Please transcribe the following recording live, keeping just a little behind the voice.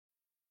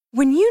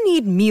When you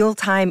need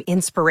mealtime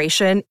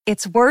inspiration,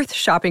 it's worth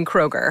shopping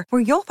Kroger,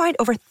 where you'll find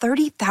over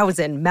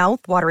 30,000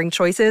 mouth-watering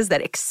choices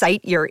that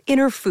excite your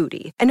inner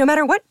foodie. And no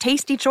matter what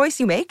tasty choice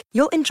you make,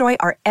 you'll enjoy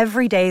our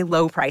everyday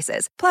low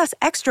prices, plus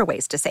extra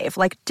ways to save,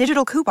 like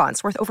digital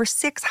coupons worth over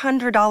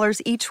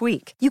 $600 each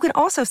week. You can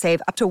also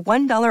save up to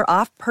 $1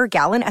 off per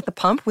gallon at the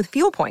pump with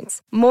fuel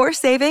points. More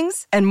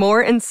savings and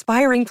more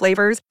inspiring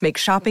flavors make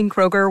shopping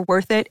Kroger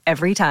worth it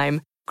every time.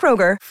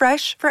 Kroger,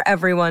 fresh for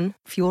everyone.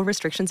 Fuel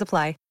restrictions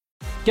apply.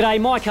 G'day,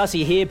 Mike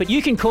Hussey here, but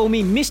you can call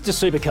me Mr.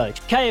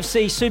 Supercoach.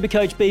 KFC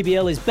Supercoach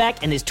BBL is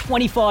back and there's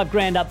 25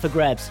 grand up for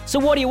grabs. So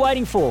what are you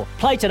waiting for?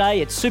 Play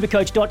today at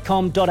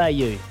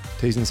supercoach.com.au.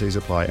 T's and C's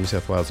apply. New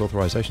South Wales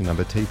authorisation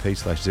number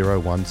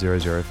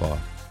TP/01005.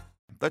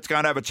 Let's go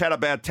and have a chat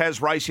about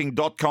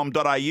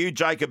tasracing.com.au.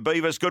 Jacob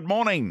Bevis, good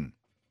morning.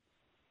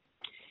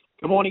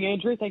 Good morning,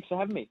 Andrew. Thanks for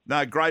having me.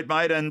 No, great,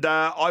 mate. And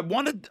I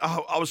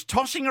was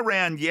tossing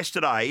around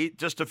yesterday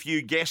just a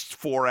few guests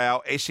for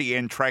our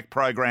SEN track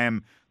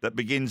program that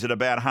begins at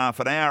about half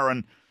an hour.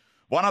 And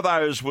one of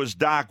those was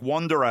Dark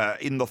Wanderer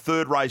in the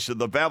third race of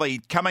the Valley,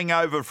 coming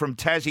over from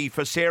Tassie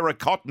for Sarah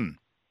Cotton.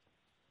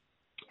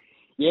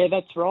 Yeah,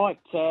 that's right.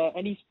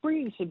 And he's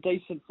bringing some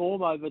decent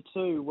form over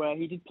too.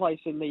 He did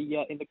place in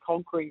the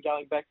Conquering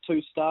going back 2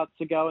 starts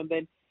ago, and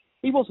then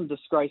he wasn't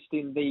disgraced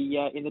in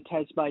the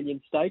Tasmanian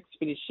Stakes,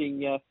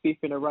 finishing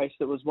 5th in a race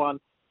that was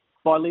won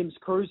by Limbs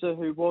Cruiser,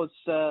 who was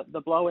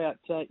the blowout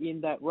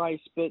in that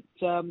race. But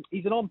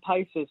he's an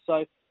on-pacer,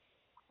 so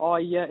I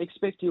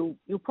expect he'll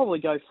probably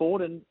go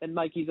forward and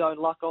make his own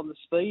luck on the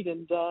speed.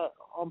 And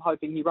I'm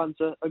hoping he runs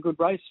a good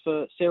race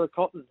for Sarah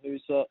Cotton,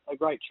 who's a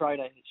great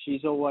trainer.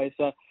 She's always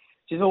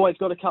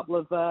got a couple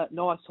of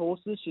nice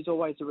horses. She's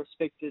always a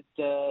respected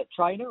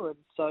trainer, and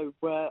so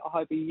I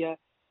hope he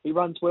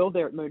runs well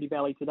there at Moonee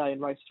Valley today in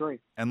race 3.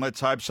 And let's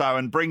hope so.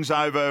 And brings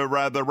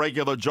over the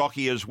regular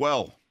jockey as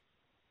well.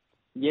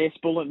 Yes,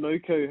 Bullet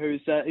Muku,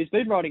 who's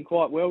been riding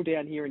quite well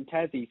down here in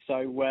Tassie.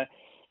 So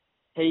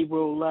he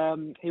will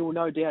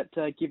no doubt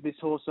give this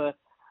horse a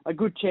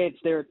good chance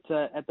there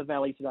at the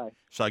Valley today.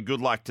 So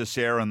good luck to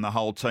Sarah and the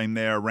whole team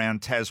there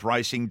around Tas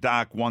Racing.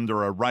 Dark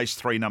Wanderer, race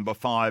 3, number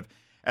 5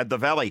 at the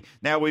Valley.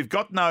 Now, we've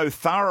got no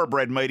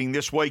thoroughbred meeting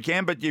this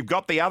weekend, but you've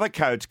got the other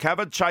codes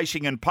covered,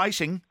 Chasing and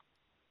Pacing.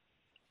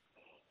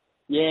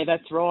 Yeah,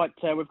 that's right.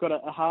 We've got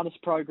a harness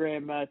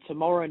program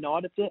tomorrow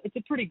night. It's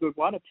a pretty good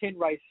one, a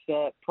 10-race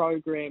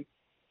program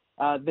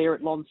there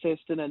at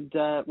Launceston. And,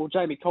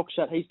 Jamie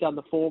Cockshut, he's done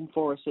the form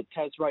for us at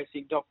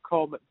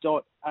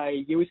tasracing.com.au.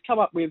 He's come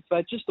up with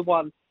just the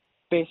one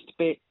best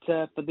bet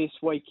for this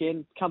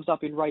weekend. Comes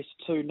up in race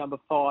 2, number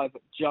 5,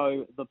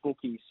 Joe the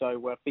Bookie.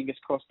 So fingers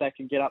crossed that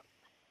can get up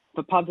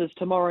for punters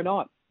tomorrow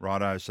night.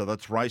 Righto, so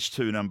that's race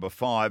 2, number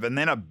 5. And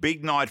then a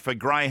big night for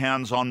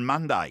greyhounds on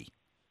Monday.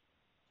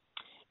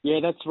 Yeah,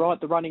 that's right.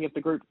 The running of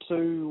the Group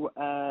 2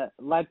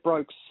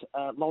 Ladbrokes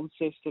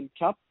Launceston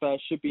Cup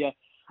should be a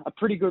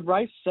pretty good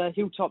race.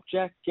 Hilltop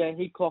Jack,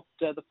 he clocked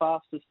the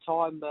fastest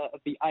time of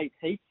the 8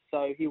 heats,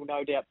 so he'll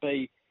no doubt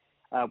be,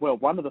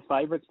 one of the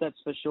favourites, that's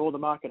for sure. The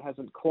market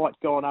hasn't quite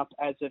gone up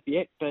as of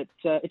yet, but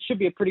it should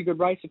be a pretty good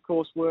race, of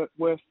course,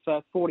 worth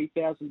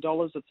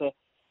 $40,000. It's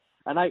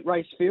an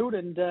 8-race field,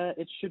 and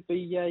it should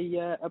be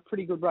a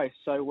pretty good race.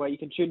 So you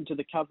can tune into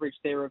the coverage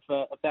there of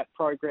that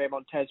program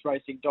on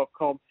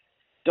tasracing.com.au.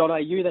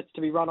 That's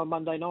to be run on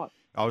Monday night.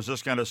 I was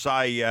just going to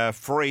say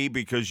free,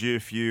 because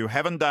if you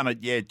haven't done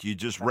it yet, you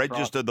just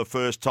register the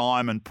first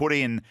time and put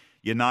in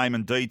your name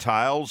and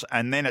details,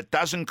 and then it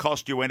doesn't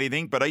cost you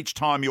anything, but each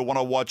time you want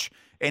to watch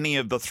any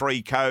of the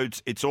 3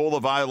 codes, it's all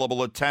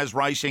available at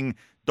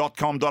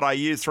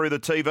tasracing.com.au through the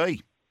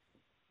TV.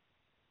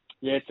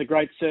 Yeah, it's a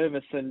great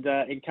service, and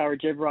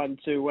encourage everyone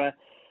to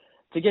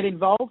get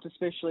involved,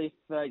 especially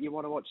if you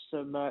want to watch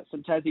some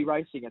Tassie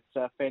racing.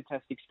 It's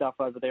fantastic stuff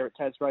over there at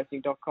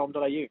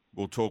tasracing.com.au.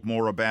 We'll talk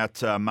more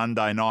about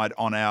Monday night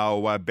on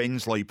our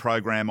Bensley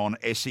program on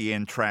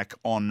SEN Track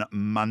on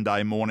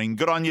Monday morning.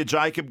 Good on you,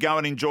 Jacob. Go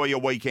and enjoy your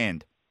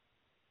weekend.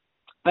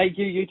 Thank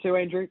you. You too,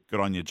 Andrew.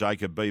 Good on you,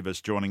 Jacob Bevis,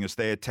 joining us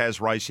there.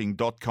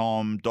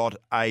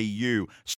 tasracing.com.au.